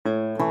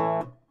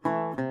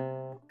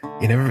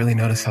You never really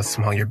notice how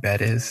small your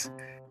bed is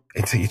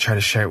until you try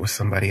to share it with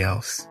somebody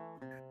else.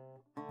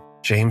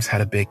 James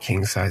had a big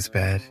king-size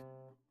bed.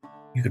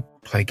 You could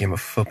play a game of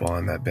football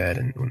on that bed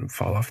and wouldn't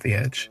fall off the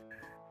edge.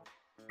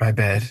 My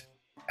bed,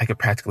 I could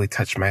practically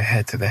touch my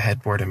head to the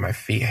headboard and my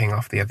feet hang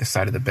off the other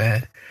side of the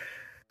bed.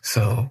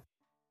 So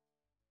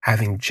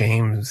having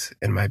James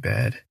in my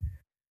bed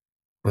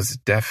was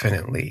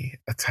definitely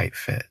a tight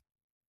fit.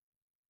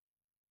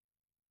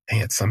 And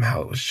yet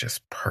somehow it was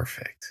just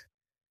perfect.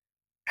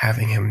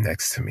 Having him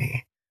next to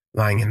me,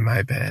 lying in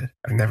my bed.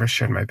 I've never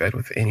shared my bed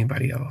with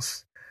anybody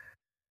else.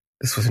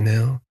 This was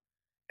new,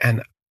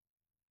 and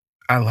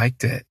I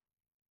liked it.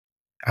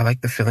 I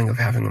liked the feeling of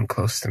having him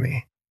close to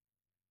me.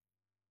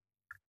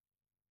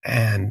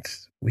 And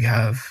we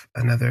have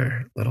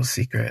another little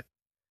secret.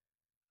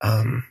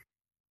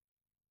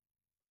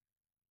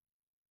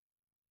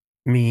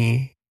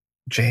 Me,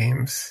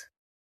 James,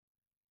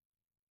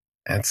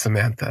 and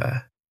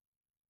Samantha,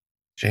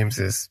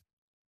 James's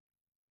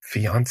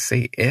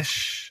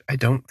fiance-ish. I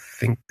don't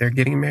think they're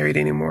getting married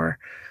anymore,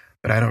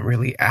 but I don't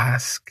really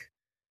ask.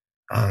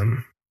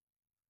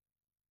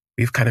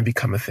 We've kind of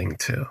become a thing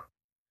too.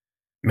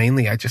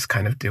 Mainly, I just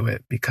kind of do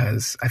it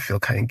because I feel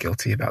kind of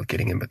guilty about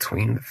getting in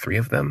between the three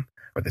of them,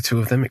 or the two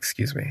of them,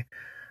 excuse me.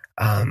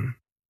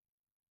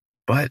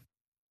 But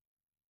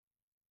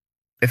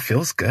it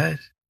feels good.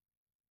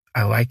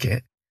 I like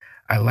it.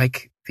 I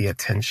like the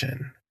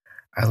attention.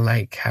 I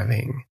like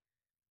having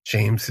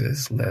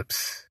James's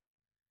lips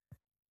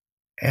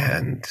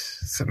and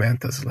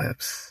Samantha's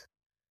lips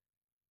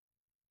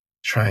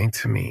trying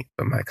to meet,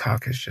 but my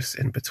cock is just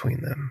in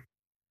between them.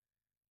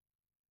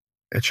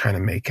 They're trying to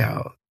make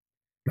out.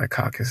 My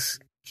cock is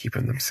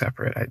keeping them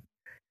separate.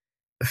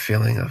 The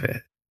feeling of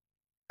it,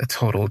 the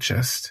total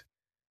just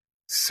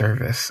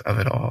service of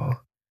it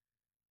all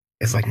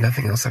is like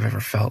nothing else I've ever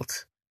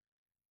felt.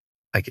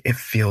 Like it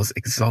feels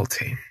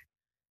exalting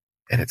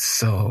and it's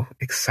so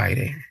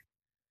exciting.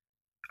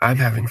 I'm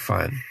having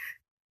fun.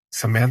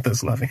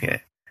 Samantha's loving it.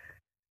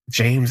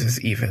 James is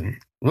even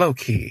low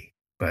key,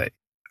 but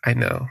I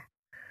know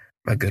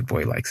my good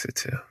boy likes it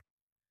too.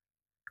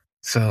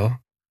 So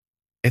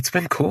it's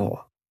been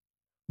cool.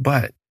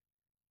 But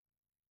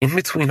in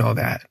between all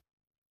that,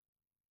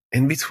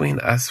 in between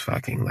us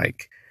fucking,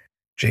 like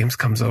James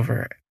comes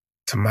over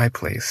to my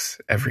place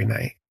every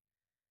night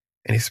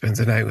and he spends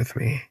the night with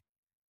me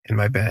in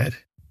my bed.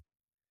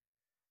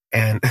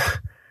 And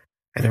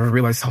I never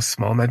realized how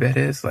small my bed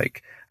is.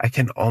 Like I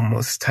can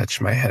almost touch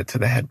my head to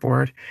the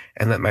headboard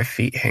and let my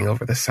feet hang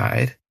over the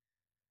side.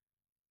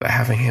 But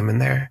having him in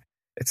there,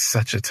 it's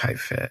such a tight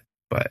fit,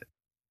 but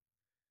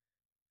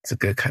it's a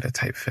good kind of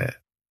tight fit.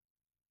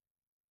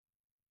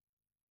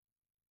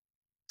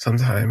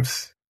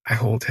 Sometimes I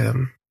hold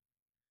him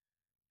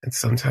and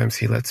sometimes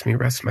he lets me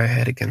rest my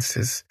head against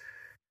his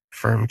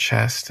firm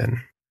chest, and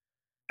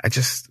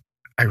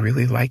I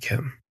really like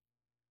him.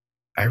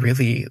 I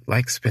really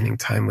like spending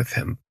time with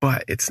him,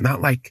 but it's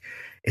not like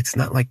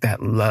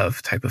that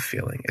love type of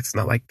feeling. It's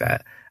not like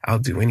that I'll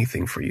do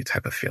anything for you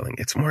type of feeling.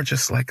 It's more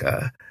just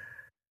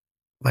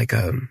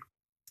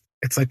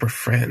it's like we're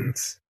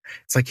friends.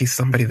 It's like he's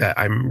somebody that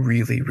I'm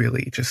really,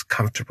 really just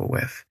comfortable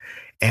with,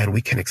 and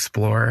we can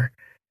explore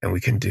and we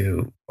can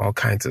do all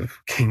kinds of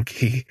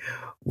kinky,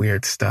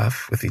 weird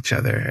stuff with each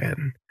other,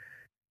 and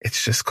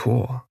it's just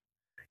cool.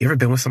 You ever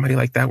been with somebody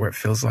like that where it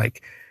feels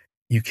like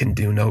you can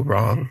do no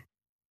wrong?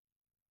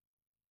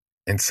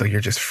 And so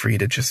you're just free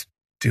to just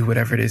do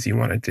whatever it is you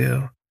want to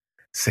do,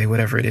 say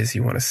whatever it is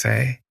you want to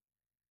say.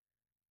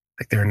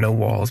 Like there are no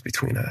walls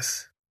between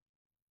us.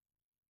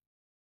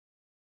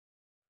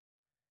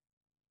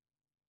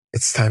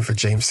 It's time for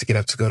James to get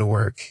up to go to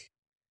work.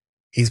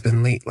 He's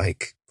been late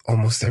like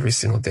almost every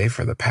single day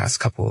for the past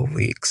couple of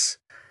weeks.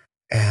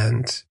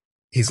 And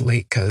he's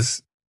late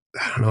because,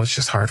 I don't know, it's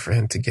just hard for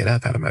him to get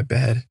up out of my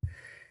bed.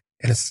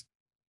 And it's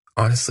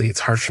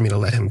hard for me to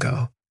let him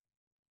go.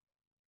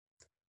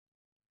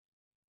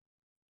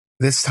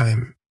 This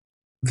time,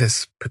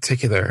 this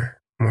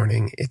particular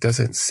morning, it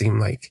doesn't seem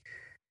like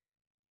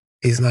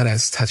he's not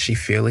as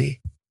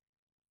touchy-feely.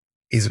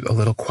 He's a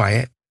little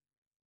quiet.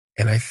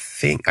 And I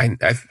think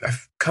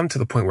I've come to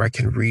the point where I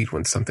can read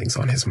when something's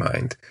on his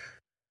mind.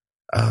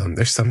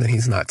 There's something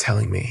he's not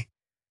telling me.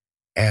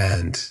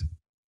 And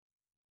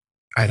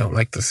I don't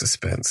like the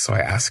suspense. So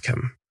I ask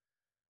him,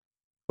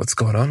 what's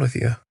going on with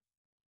you?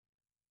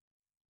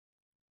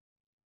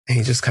 And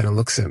he just kind of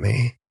looks at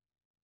me.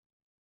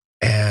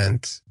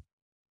 And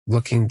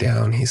looking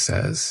down, he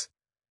says,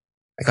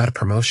 I got a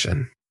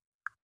promotion.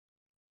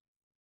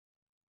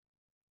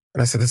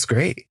 And I said, that's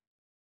great.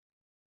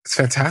 It's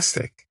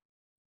fantastic.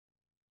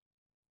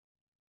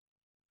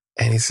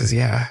 And he says,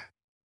 yeah,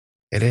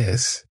 it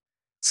is.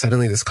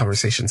 Suddenly this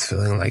conversation's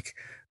feeling like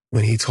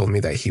when he told me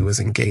that he was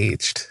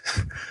engaged.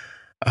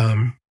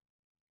 I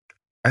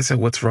said,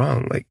 what's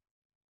wrong? Like,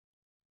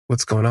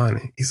 what's going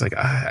on? He's like,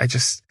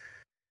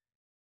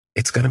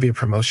 it's going to be a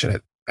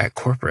promotion at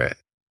corporate.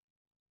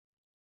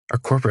 Our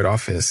corporate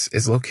office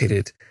is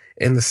located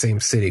in the same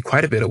city,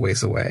 quite a bit of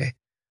ways away,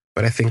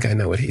 but I think I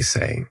know what he's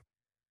saying.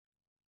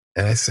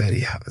 And I said,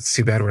 yeah, it's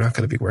too bad we're not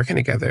going to be working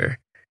together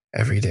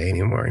every day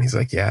anymore. And he's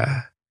like,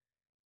 yeah,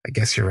 I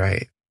guess you're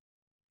right.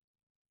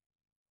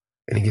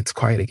 And he gets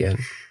quiet again.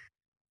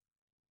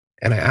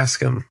 And I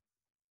ask him,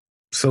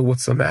 so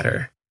what's the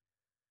matter?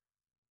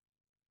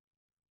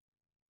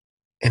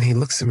 And he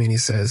looks at me and he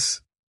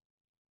says,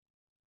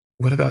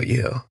 what about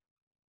you?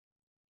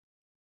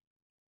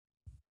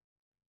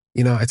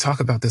 You know, I talk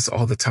about this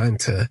all the time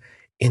to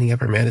any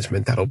upper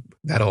management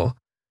that'll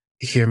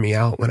hear me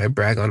out when I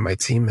brag on my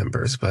team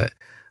members, but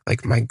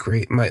like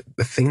the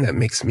thing that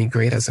makes me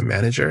great as a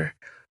manager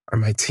are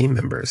my team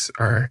members,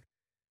 are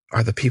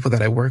the people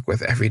that I work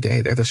with every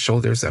day. They're the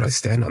shoulders that I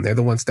stand on. They're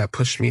the ones that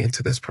push me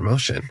into this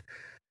promotion.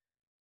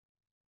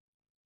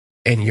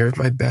 And you're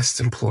my best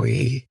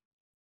employee.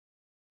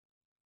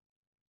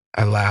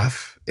 I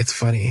laugh. It's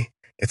funny.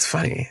 It's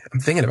funny. I'm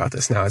thinking about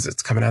this now as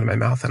it's coming out of my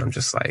mouth, and I'm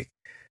just like,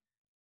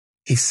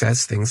 he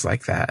says things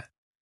like that.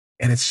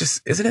 And it's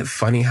just, isn't it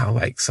funny how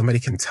like somebody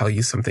can tell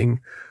you something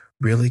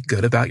really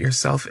good about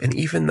yourself? And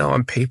even though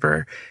on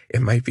paper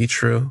it might be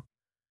true,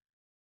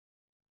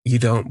 you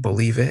don't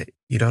believe it.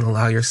 You don't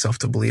allow yourself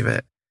to believe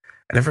it.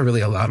 I never really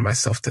allowed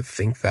myself to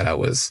think that I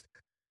was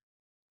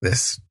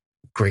this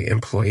great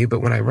employee.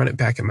 But when I run it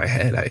back in my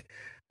head, I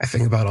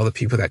think about all the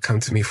people that come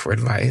to me for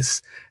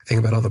advice. I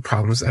think about all the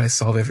problems that I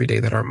solve every day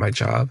that aren't my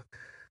job.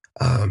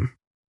 And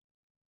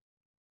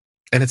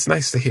it's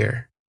nice to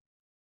hear.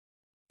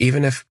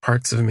 Even if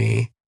parts of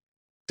me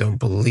don't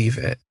believe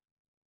it,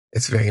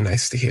 it's very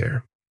nice to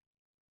hear.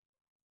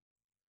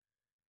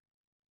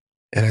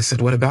 And I said,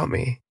 what about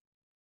me?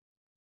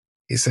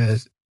 He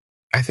said,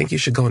 I think you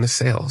should go into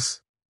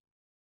sales.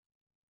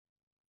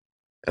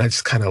 And I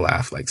just kind of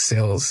laughed, like,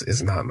 sales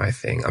is not my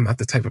thing. I'm not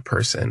the type of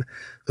person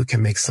who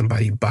can make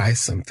somebody buy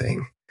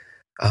something,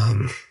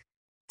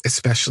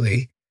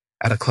 especially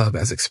at a club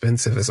as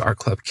expensive as our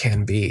club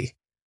can be.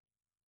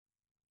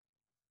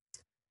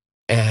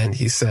 And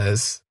he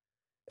says,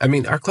 I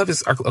mean, our club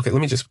is, okay,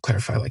 let me just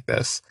clarify like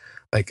this.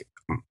 Like,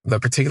 the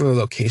particular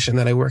location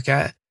that I work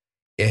at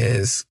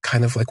is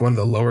kind of like one of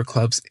the lower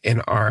clubs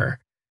in our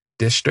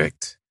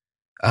district.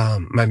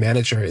 My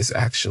manager is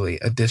actually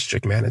a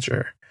district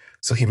manager.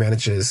 So he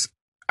manages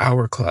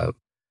our club,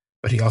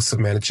 but he also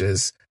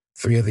manages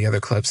 3 of the other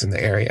clubs in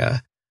the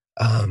area.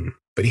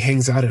 But he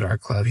hangs out at our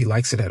club. He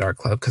likes it at our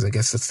club because I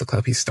guess that's the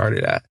club he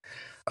started at.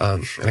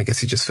 And I guess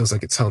he just feels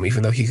like it's home,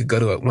 even though he could go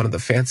to one of the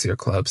fancier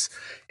clubs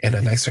in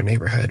a nicer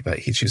neighborhood, but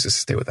he chooses to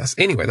stay with us.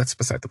 Anyway, that's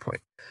beside the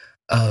point.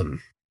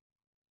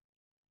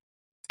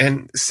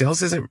 And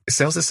sales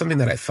is something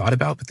that I thought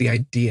about, but the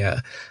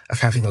idea of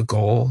having a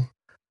goal,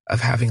 of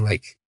having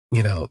like,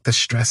 you know, the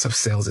stress of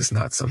sales is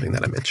not something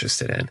that I'm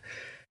interested in.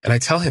 And I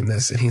tell him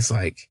this and he's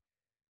like,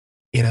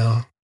 you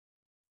know,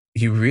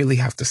 you really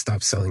have to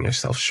stop selling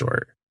yourself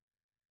short.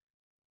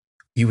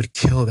 You would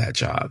kill that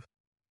job.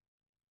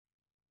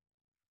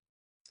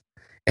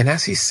 And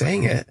as he's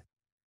saying it,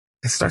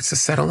 it starts to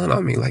settle in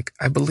on me. Like,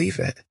 I believe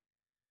it.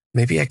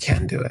 Maybe I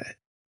can do it.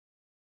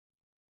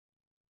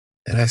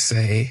 And I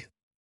say,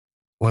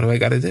 what do I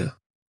got to do?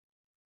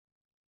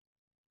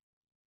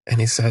 And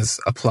he says,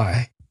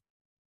 apply.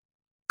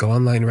 Go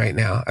online right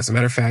now. As a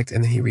matter of fact,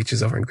 and then he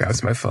reaches over and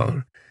grabs my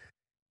phone.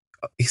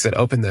 He said,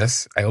 open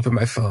this. I open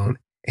my phone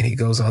and he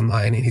goes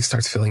online and he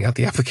starts filling out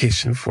the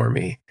application for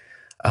me.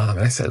 And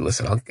I said,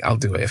 listen, I'll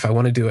do it. If I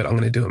want to do it, I'm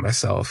going to do it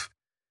myself.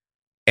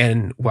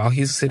 And while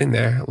he's sitting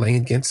there laying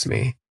against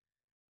me,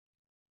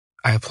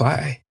 I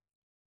apply.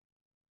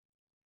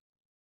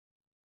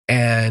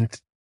 And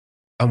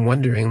I'm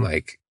wondering,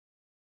 like,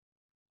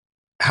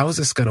 how is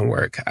this going to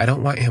work? I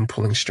don't want him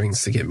pulling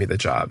strings to get me the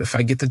job. If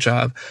I get the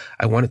job,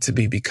 I want it to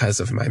be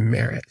because of my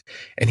merit.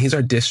 And he's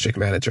our district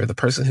manager. The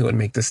person who would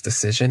make this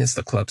decision is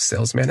the club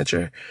sales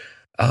manager,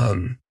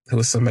 who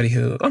is somebody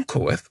who I'm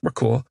cool with. We're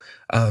cool.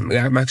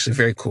 I'm actually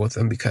very cool with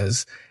him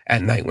because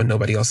at night when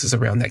nobody else is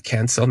around that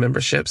can sell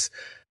memberships,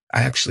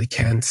 I actually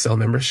can sell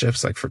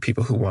memberships like for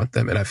people who want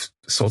them. And I've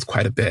sold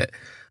quite a bit,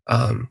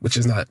 which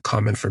is not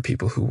common for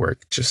people who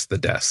work just the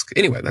desk.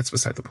 Anyway, that's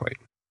beside the point.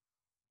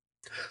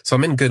 So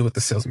I'm in good with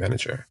the sales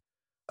manager.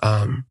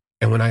 And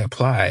when I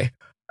apply,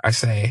 I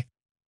say,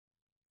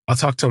 I'll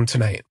talk to him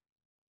tonight.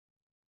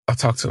 I'll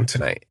talk to him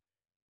tonight.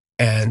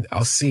 And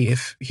I'll see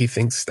if he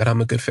thinks that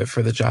I'm a good fit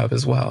for the job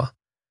as well.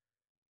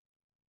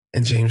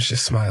 And James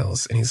just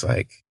smiles and he's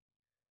like,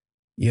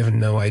 you have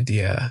no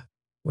idea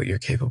what you're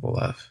capable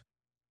of.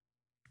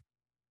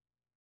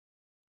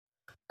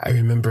 I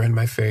remember in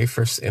my very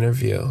first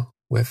interview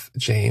with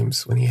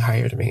James when he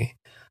hired me,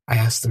 I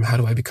asked him, how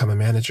do I become a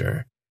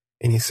manager?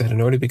 And he said, in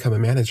order to become a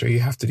manager,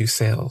 you have to do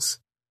sales.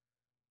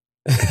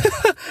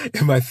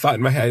 And my thought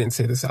in my head, I didn't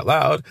say this out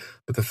loud,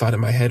 but the thought in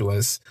my head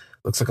was,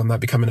 looks like I'm not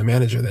becoming a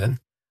manager then.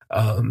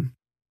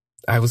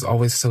 I was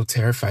always so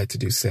terrified to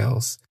do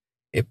sales.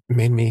 It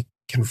made me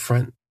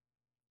confront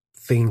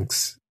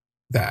things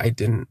that I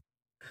didn't.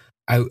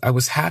 I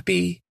was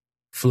happy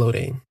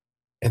floating,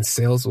 and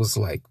sales was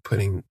like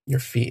putting your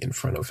feet in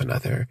front of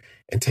another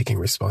and taking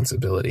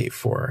responsibility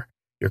for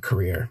your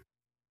career,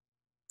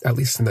 at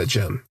least in the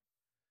gym.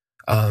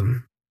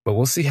 but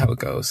we'll see how it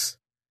goes.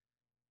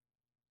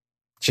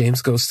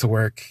 James goes to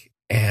work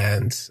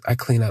and I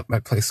clean up my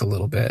place a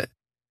little bit,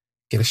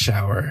 get a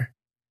shower,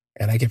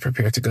 and I get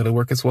prepared to go to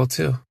work as well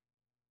too.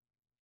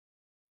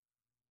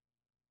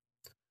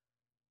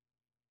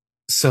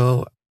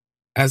 So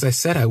as I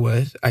said I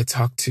would, I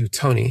talked to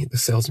Tony, the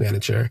sales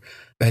manager,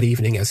 that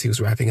evening as he was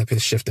wrapping up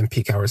his shift and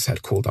peak hours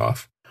had cooled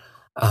off.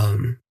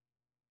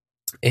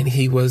 And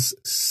he was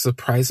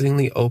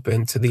surprisingly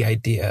open to the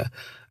idea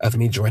of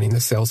me joining the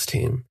sales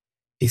team.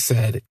 He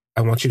said,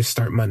 I want you to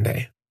start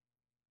Monday.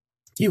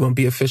 You won't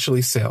be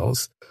officially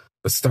sales,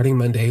 but starting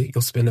Monday,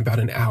 you'll spend about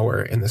an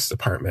hour in this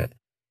department.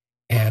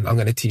 And I'm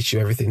going to teach you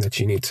everything that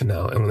you need to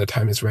know. And when the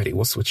time is ready,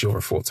 we'll switch you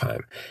over full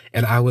time.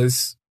 And I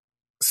was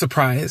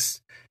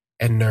surprised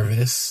and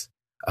nervous.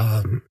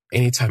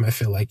 Anytime I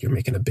feel like you're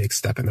making a big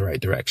step in the right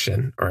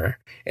direction or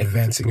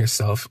advancing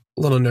yourself,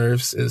 little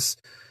nerves is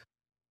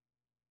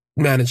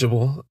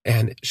manageable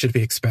and should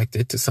be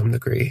expected to some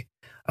degree.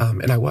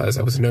 And I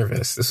was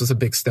nervous. This was a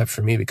big step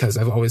for me because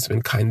I've always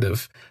been kind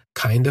of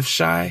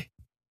shy,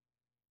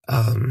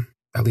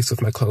 at least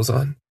with my clothes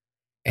on.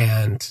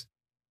 And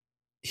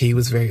he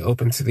was very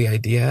open to the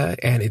idea,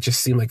 and it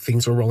just seemed like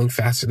things were rolling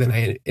faster than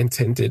I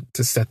intended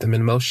to set them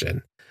in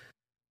motion.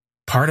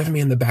 Part of me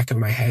in the back of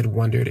my head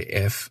wondered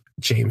if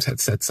James had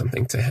said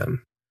something to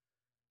him.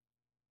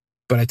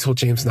 But I told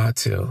James not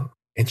to,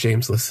 and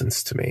James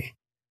listens to me.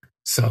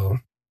 So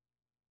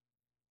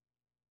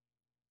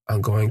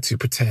I'm going to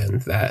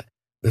pretend that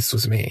this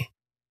was me.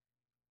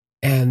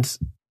 And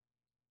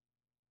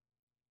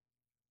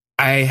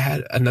I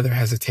had another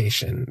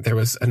hesitation. There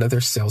was another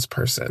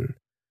salesperson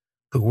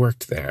who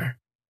worked there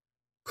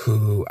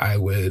who I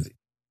would,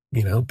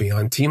 be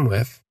on team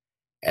with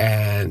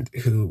and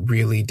who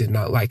really did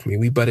not like me.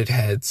 We butted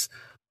heads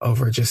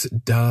over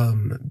just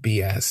dumb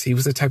BS. He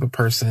was the type of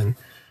person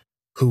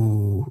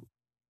who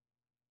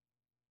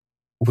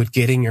would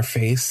get in your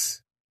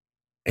face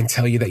and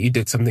tell you that you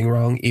did something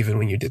wrong, even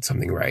when you did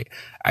something right.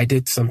 I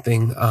did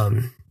something,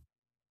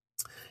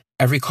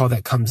 every call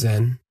that comes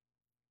in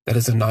that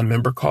is a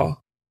non-member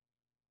call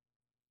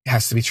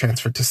has to be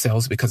transferred to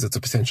sales because it's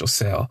a potential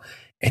sale.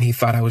 And he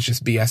thought I was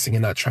just BSing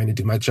and not trying to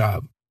do my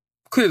job.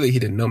 Clearly, he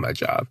didn't know my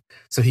job.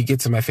 So he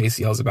gets in my face,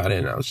 yells about it,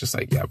 and I was just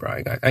like, yeah, bro,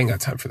 I ain't got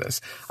time for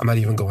this. I'm not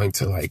even going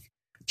to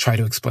try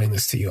to explain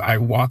this to you. I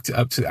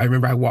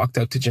remember I walked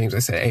up to James. I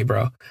said, hey,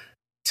 bro,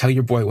 tell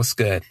your boy what's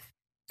good.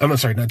 I'm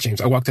sorry, not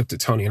James. I walked up to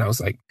Tony and I was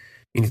like,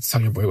 you need to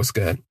tell your boy what's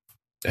good.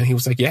 And he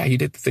was like, yeah, he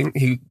did the thing.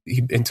 He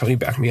and Tony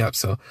backed me up.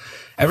 So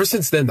ever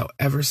since then,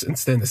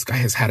 this guy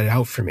has had it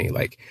out for me.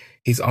 Like,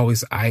 he's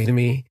always eyeing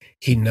me.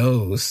 He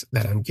knows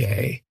that I'm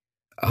gay.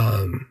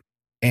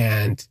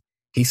 And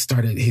he's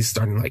starting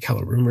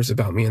hella rumors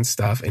about me and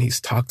stuff. And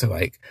he's talked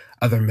to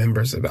other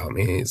members about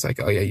me. He's like,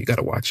 oh yeah, you got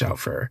to watch out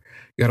for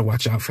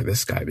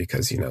this guy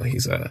because,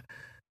 he's a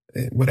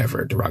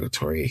whatever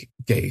derogatory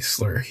gay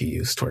slur he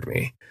used toward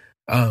me.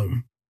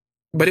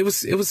 But it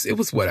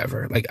was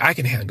whatever. I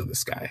can handle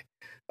this guy.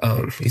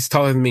 He's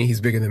taller than me.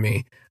 He's bigger than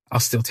me. I'll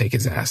still take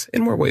his ass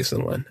in more ways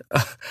than one.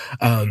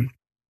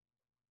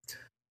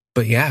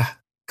 But yeah,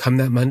 come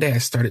that Monday, I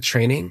started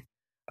training.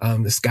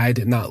 This guy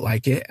did not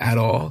like it at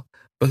all,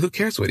 but who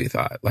cares what he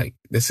thought?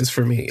 This is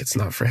for me. It's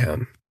not for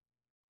him.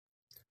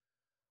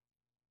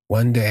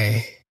 One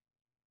day,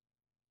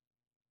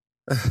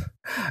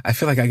 I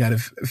feel like I got to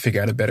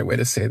figure out a better way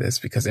to say this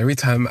because every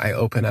time I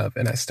open up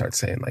and I start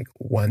saying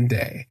one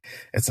day,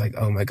 it's like,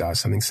 oh my gosh,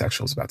 something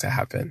sexual is about to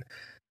happen.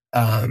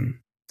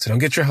 So don't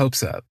get your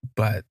hopes up,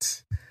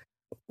 but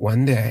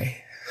one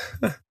day,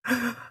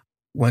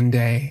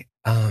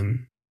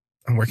 I'm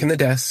working the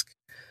desk.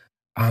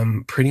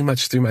 I'm pretty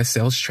much through my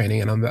sales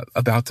training and I'm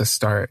about to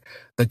start.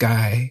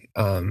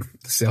 The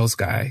sales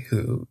guy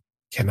who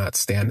cannot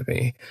stand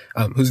me,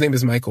 whose name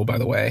is Michael, by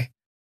the way.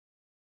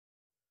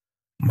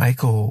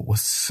 Michael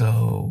was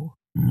so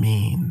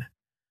mean.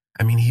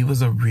 I mean, he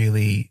was a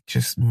really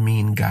just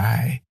mean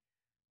guy.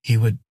 He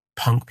would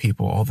punk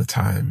people all the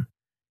time.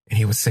 And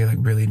he would say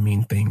really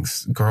mean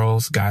things.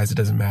 Girls, guys, it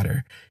doesn't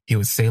matter. He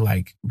would say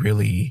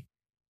really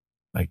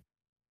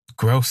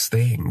gross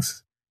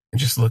things and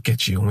just look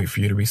at you and wait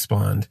for you to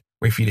respond,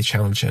 wait for you to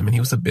challenge him. And he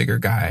was a bigger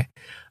guy,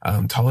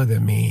 taller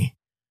than me,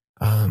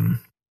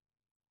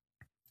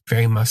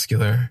 very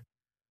muscular,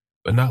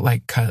 but not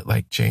cut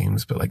like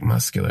James, but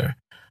muscular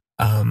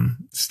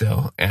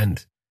still.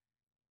 And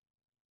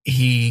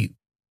he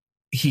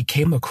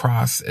came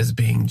across as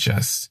being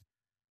just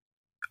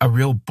a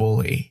real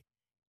bully.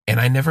 And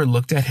I never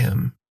looked at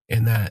him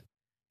in a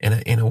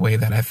way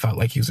that I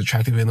thought he was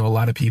attractive, even though a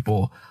lot of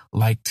people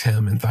liked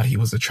him and thought he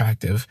was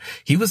attractive.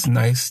 He was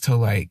nice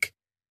to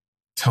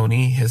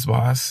Tony, his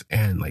boss,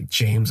 and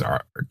James,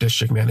 our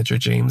district manager,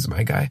 James,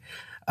 my guy.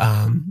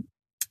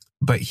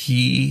 But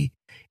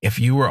if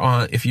you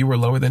were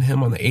lower than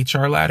him on the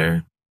HR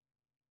ladder,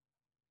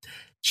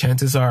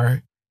 chances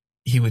are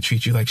he would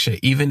treat you like shit,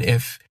 even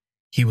if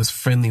he was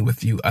friendly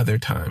with you other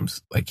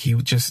times. He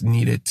just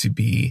needed to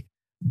be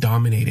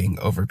dominating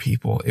over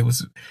people. It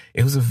was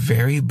a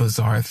very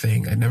bizarre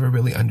thing. I never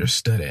really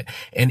understood it.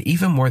 And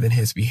even more than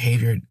his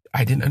behavior,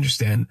 I didn't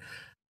understand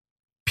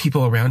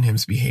people around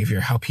him's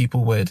behavior, how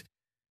people would,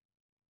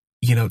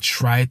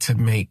 try to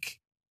make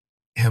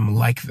him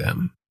like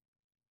them.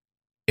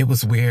 It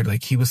was weird.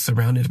 Like, he was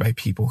surrounded by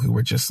people who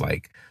were just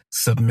like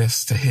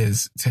submiss to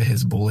his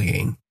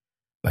bullying,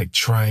 like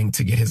trying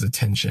to get his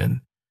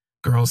attention,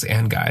 girls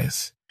and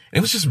guys. It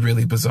was just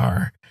really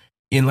bizarre.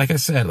 And like I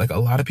said, like, a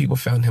lot of people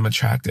found him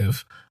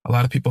attractive. A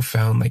lot of people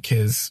found like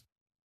his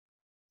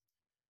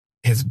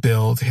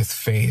build, his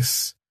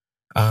face.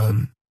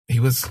 He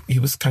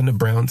was kind of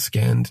brown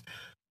skinned,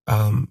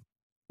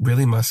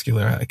 really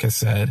muscular, like I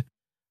said,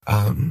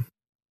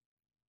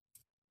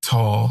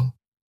 tall,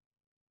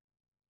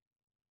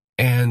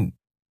 and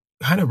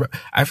kind of,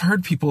 I've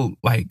heard people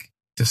like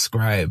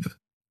describe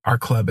our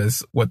club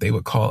as what they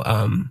would call,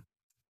 a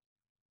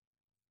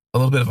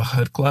little bit of a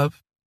hood club,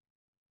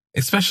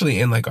 especially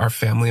in like our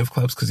family of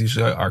clubs, because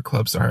usually our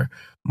clubs are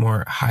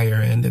more higher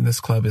end, and this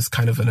club is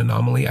kind of an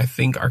anomaly. I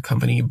think our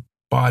company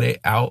bought it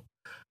out,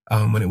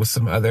 when it was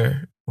some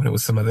other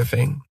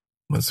thing,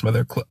 when some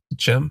other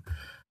gym.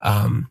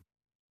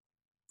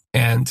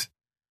 And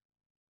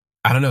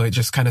I don't know, it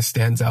just kind of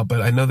stands out.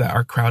 But I know that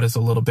our crowd is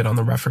a little bit on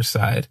the rougher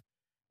side.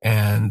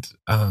 And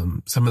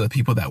some of the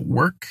people that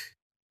work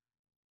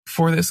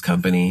for this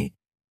company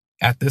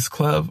at this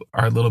club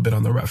are a little bit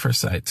on the rougher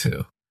side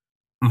too.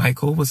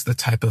 Michael was the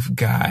type of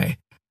guy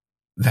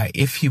that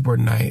if he were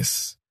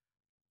nice,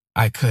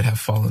 I could have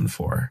fallen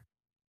for.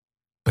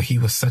 But he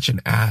was such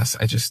an ass,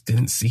 I just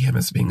didn't see him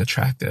as being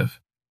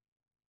attractive.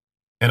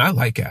 And I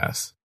like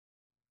ass.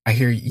 I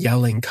hear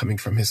yelling coming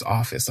from his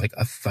office, like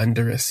a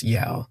thunderous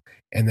yell,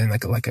 and then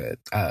like a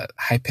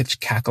high-pitched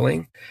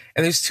cackling.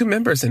 And there's two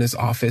members in his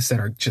office that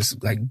are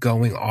just like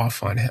going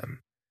off on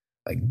him.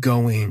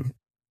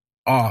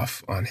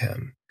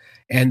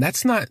 And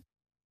that's not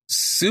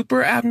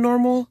super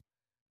abnormal.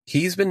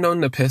 He's been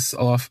known to piss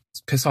off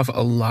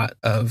a lot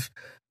of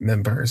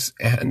members,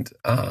 and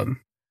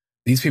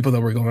these people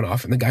that were going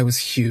off, and the guy was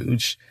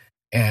huge,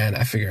 and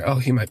I figured, oh,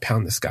 he might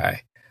pound this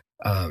guy.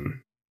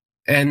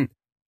 And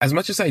as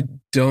much as I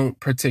don't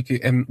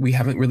particularly, and we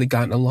haven't really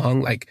gotten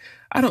along, like,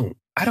 I don't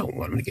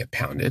want him to get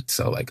pounded.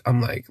 So like, I'm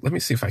like, let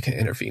me see if I can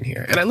intervene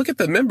here. And I look at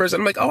the members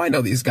and I'm like, oh, I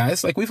know these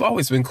guys. Like, we've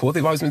always been cool.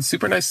 They've always been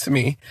super nice to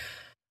me.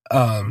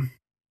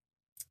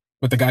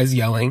 With the guys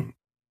yelling,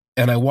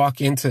 and I walk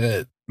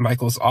into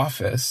Michael's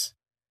office,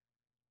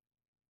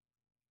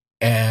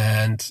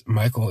 and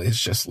Michael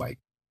is just like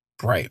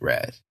bright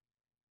red,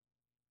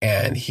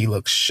 and he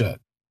looks shook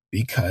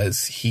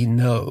because he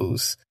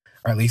knows,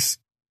 or at least,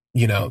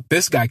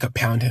 this guy could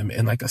pound him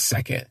in like a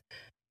second.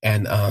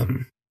 And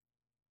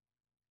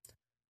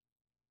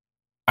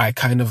I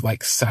kind of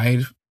like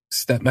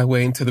sidestep my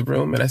way into the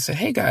room, and I said,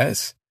 hey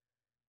guys.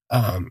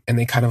 And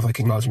they kind of like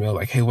acknowledge me,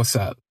 like, hey, what's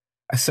up?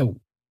 I said,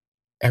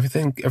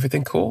 everything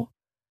cool?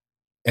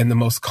 In the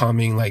most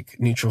calming, like,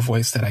 neutral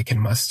voice that I can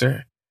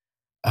muster.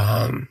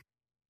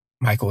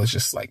 Michael is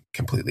just like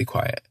completely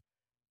quiet.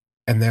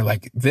 And they're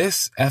like,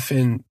 this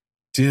effing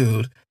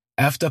dude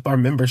effed up our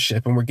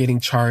membership, and we're getting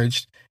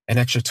charged an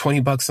extra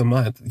 $20 a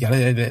month. Yada,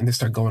 yada, and they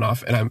start going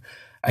off. And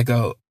I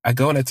go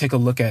and I take a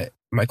look at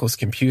Michael's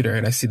computer,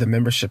 and I see the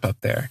membership up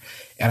there,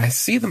 and I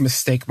see the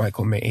mistake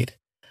Michael made.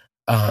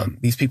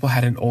 These people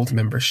had an old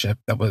membership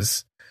that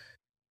was,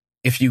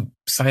 if you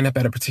sign up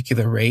at a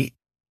particular rate,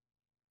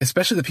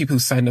 especially the people who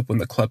signed up when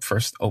the club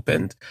first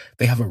opened,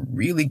 they have a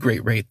really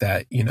great rate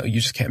that, you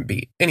just can't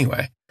beat.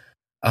 Anyway,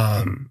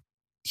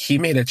 he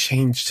made a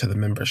change to the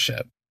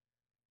membership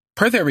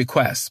per their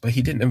request, but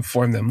he didn't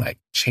inform them like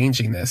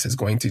changing this is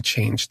going to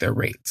change their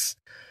rates.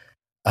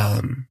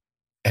 And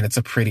it's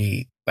a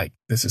pretty, like,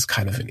 this is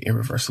kind of an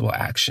irreversible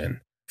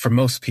action for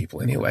most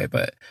people anyway,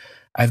 but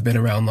I've been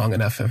around long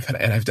enough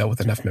and I've dealt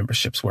with enough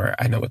memberships where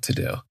I know what to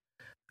do.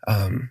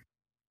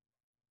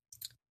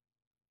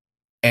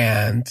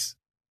 And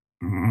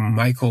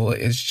Michael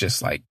is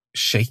just like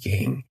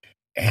shaking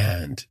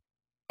and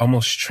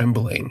almost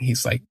trembling.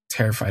 He's like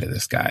terrified of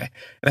this guy.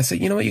 And I said,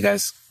 you know what, you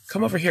guys,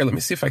 come over here. Let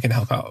me see if I can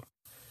help out.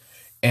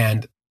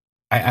 And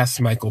I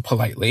asked Michael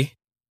politely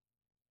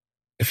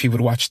if he would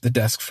watch the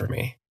desk for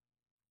me.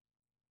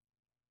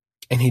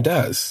 And he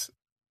does.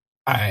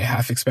 I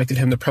half expected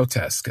him to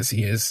protest because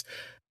he is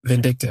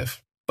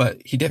vindictive,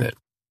 but he didn't.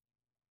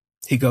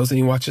 He goes and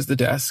he watches the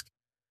desk,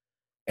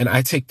 and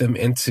I take them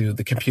into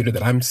the computer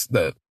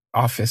the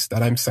office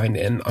that I'm signed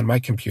in on my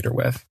computer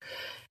with.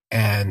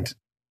 And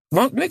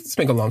let's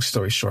make a long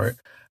story short.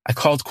 I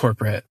called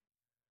corporate.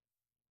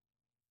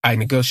 I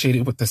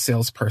negotiated with the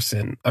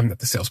salesperson. I'm not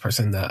the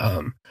salesperson,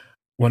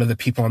 one of the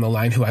people on the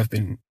line who I've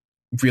been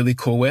really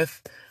cool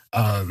with,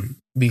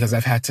 because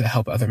I've had to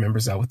help other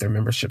members out with their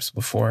memberships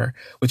before,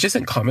 which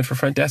isn't common for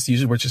front desk.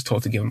 Usually we're just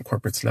told to give them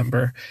corporate's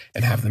number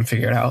and have them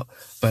figure it out.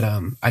 But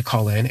I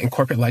call in, and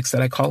corporate likes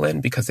that I call in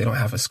because they don't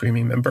have a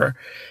screaming member.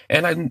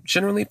 And I'm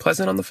generally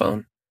pleasant on the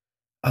phone.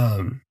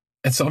 And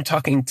so I'm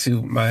talking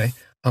to my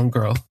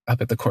homegirl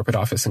up at the corporate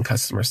office in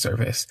customer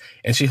service,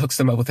 and she hooks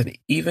them up with an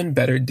even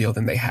better deal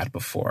than they had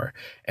before.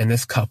 And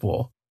this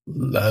couple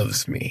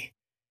loves me,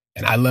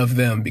 and I love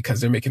them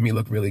because they're making me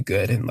look really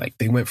good. And like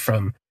they went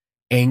from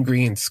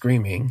angry and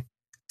screaming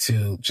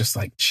to just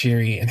like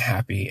cheery and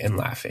happy and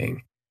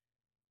laughing.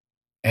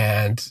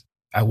 And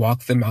I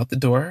walk them out the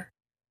door.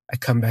 I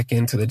come back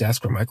into the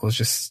desk where Michael is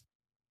just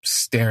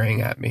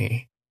staring at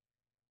me,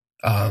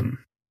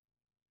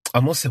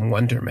 almost in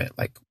wonderment,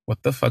 like,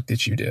 what the fuck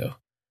did you do?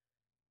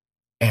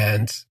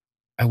 And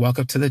I walk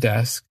up to the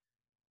desk,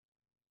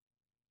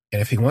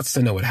 and if he wants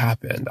to know what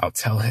happened, I'll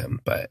tell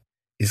him, but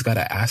he's got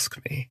to ask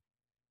me.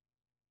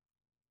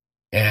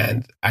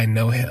 And I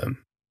know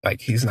him,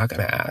 like, he's not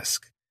going to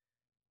ask.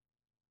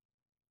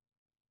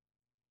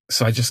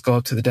 So I just go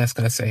up to the desk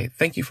and I say,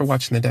 thank you for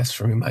watching the desk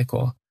for me,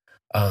 Michael.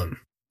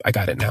 I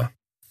got it now.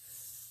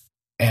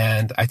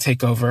 And I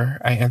take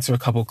over, I answer a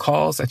couple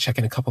calls, I check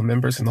in a couple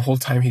members, and the whole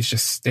time he's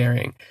just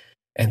staring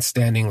and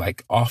standing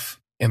like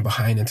off and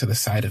behind and to the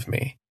side of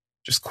me,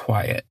 just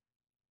quiet.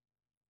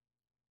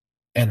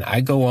 And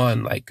I go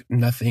on like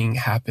nothing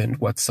happened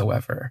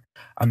whatsoever.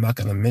 I'm not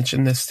going to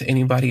mention this to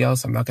anybody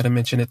else. I'm not going to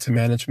mention it to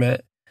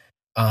management.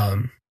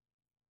 And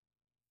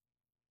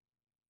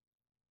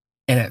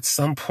at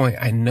some point,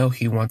 I know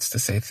he wants to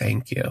say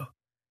thank you,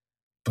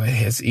 but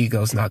his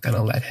ego's not going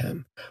to let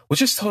him,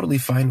 which is totally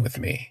fine with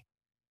me.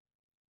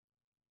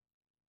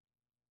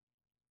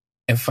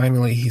 And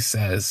finally, he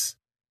says,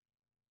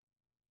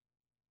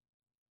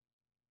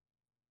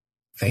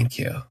 thank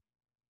you.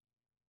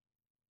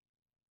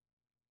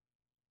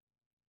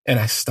 And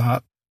I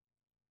stop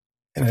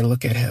and I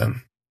look at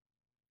him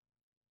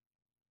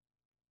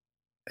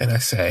and I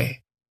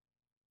say,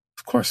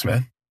 of course,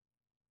 man.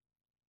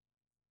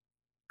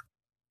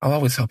 I'll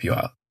always help you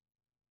out.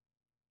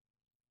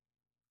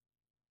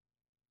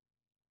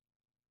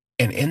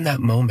 And in that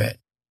moment,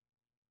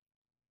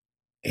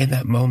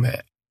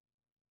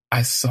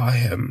 I saw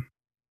him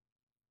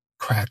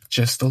crack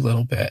just a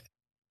little bit.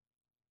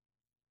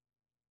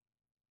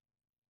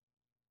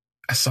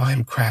 I saw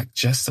him crack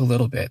just a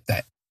little bit.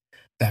 That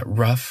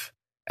rough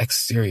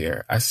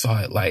exterior, I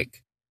saw it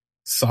like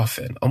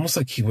soften, almost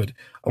like he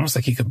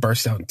could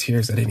burst out in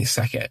tears at any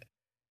second.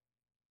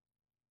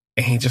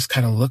 And he just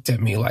kind of looked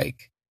at me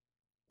like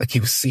he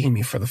was seeing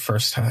me for the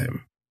first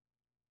time.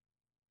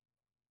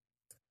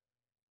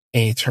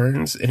 And he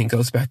turns and he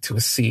goes back to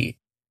his seat.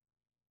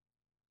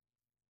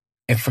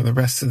 And for the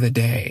rest of the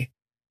day,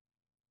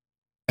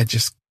 I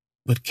just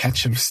would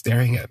catch him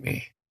staring at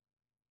me.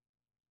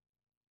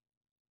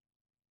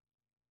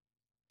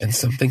 And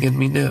something in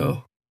me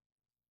knew.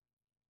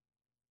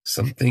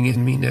 Something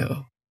in me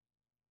knew.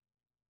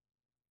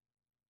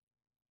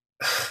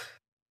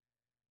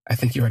 I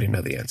think you already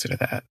know the answer to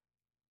that.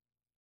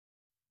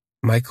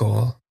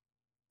 Michael,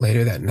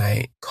 later that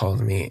night,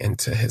 called me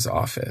into his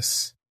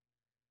office.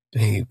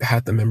 And he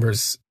had the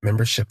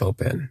membership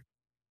open.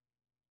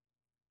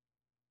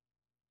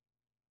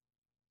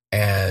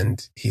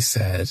 And he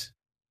said,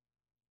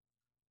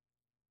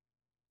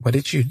 what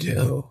did you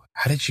do?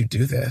 How did you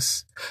do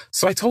this?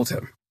 So I told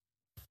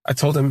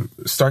him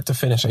start to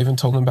finish. I even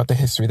told him about the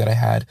history that I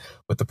had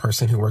with the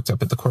person who worked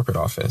up at the corporate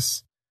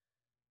office.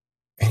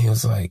 And he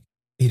was like,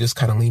 he just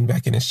kind of leaned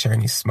back in his chair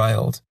and he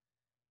smiled.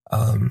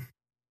 And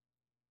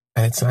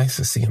it's nice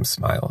to see him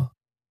smile.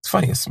 It's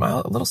funny,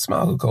 a little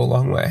smile will go a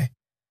long way.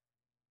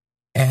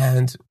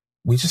 And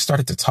we just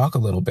started to talk a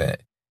little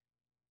bit.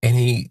 And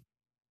he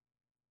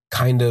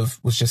kind of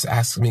was just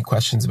asking me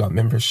questions about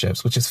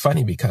memberships, which is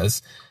funny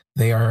because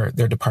their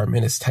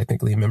department is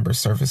technically member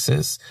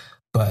services.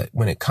 But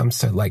when it comes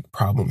to like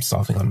problem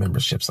solving on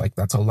memberships, like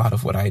that's a lot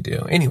of what I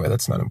do. Anyway,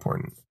 that's not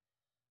important.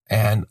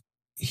 And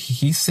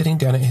he's sitting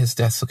down at his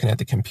desk looking at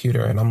the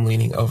computer and I'm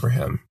leaning over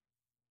him.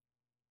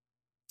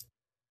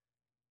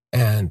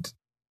 And,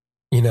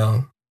 you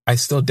know, I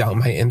still doubt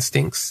my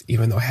instincts,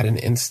 even though I had an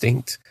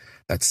instinct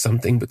that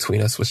something between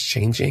us was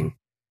changing.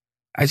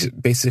 I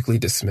just basically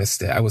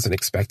dismissed it. I wasn't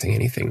expecting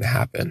anything to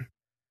happen.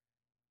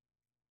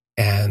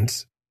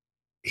 And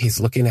he's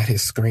looking at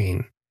his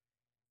screen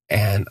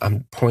and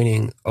I'm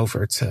pointing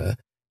over to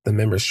the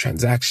members'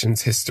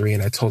 transactions history.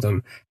 And I told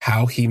him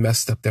how he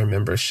messed up their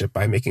membership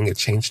by making a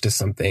change to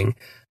something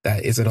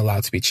that isn't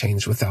allowed to be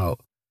changed without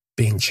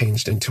being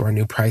changed into our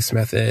new price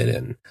method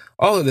and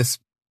all of this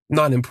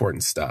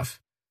non-important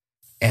stuff.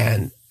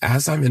 And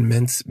as I'm in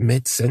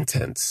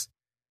mid-sentence,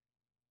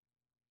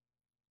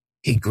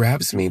 he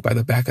grabs me by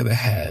the back of the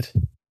head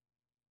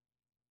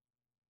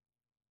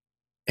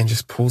and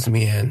just pulls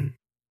me in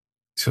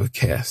to a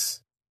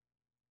kiss.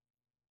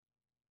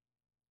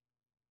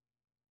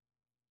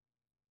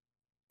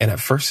 And at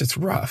first it's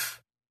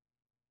rough.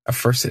 At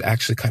first it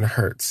actually kind of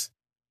hurts.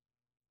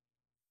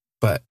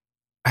 But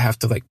I have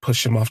to like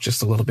push him off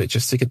just a little bit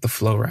just to get the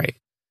flow right.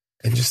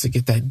 And just to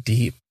get that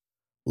deep,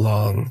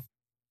 long,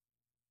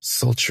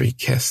 sultry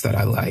kiss that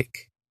I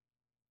like.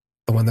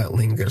 The one that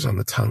lingers on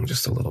the tongue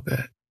just a little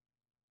bit.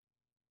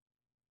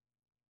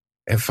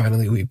 And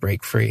finally we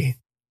break free.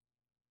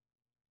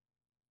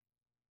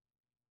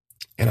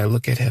 And I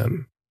look at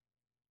him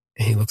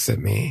And he looks at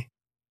me.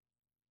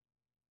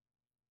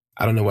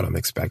 I don't know what I'm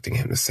expecting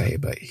him to say,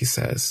 but he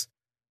says,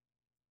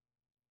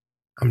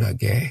 "I'm not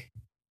gay."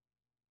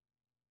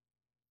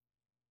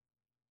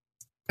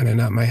 And I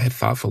nod my head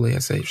thoughtfully. I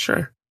say,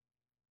 "Sure,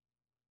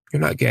 you're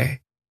not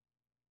gay."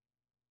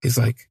 He's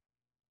like,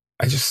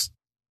 I just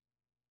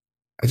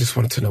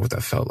wanted to know what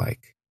that felt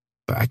like.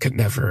 But I could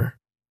never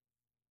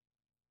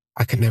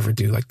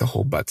do like the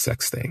whole butt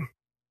sex thing.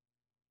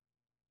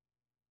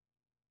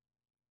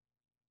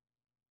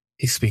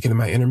 He's speaking to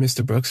my inner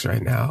Mr. Brooks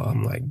right now.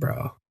 I'm like,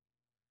 bro.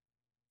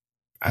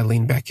 I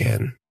lean back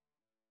in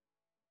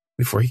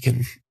before he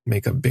can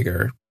make a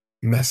bigger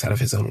mess out of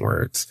his own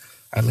words.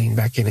 I lean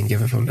back in and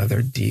give him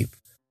another deep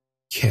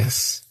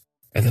kiss,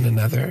 and then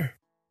another,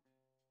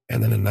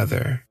 and then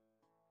another.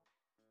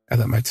 I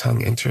let my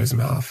tongue enter his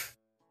mouth,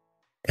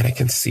 and I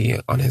can see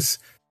on his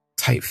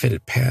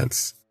tight-fitted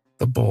pants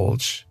the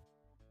bulge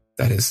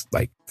that is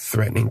like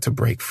threatening to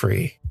break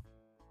free.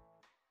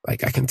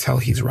 Like I can tell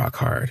he's rock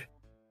hard.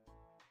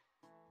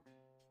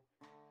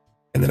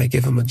 And then I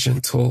give him a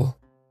gentle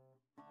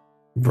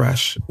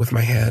brush with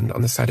my hand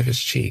on the side of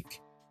his cheek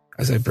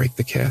as I break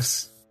the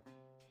kiss.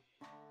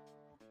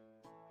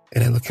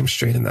 And I look him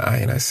straight in the eye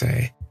and I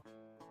say,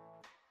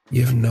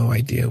 "You have no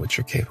idea what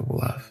you're capable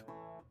of."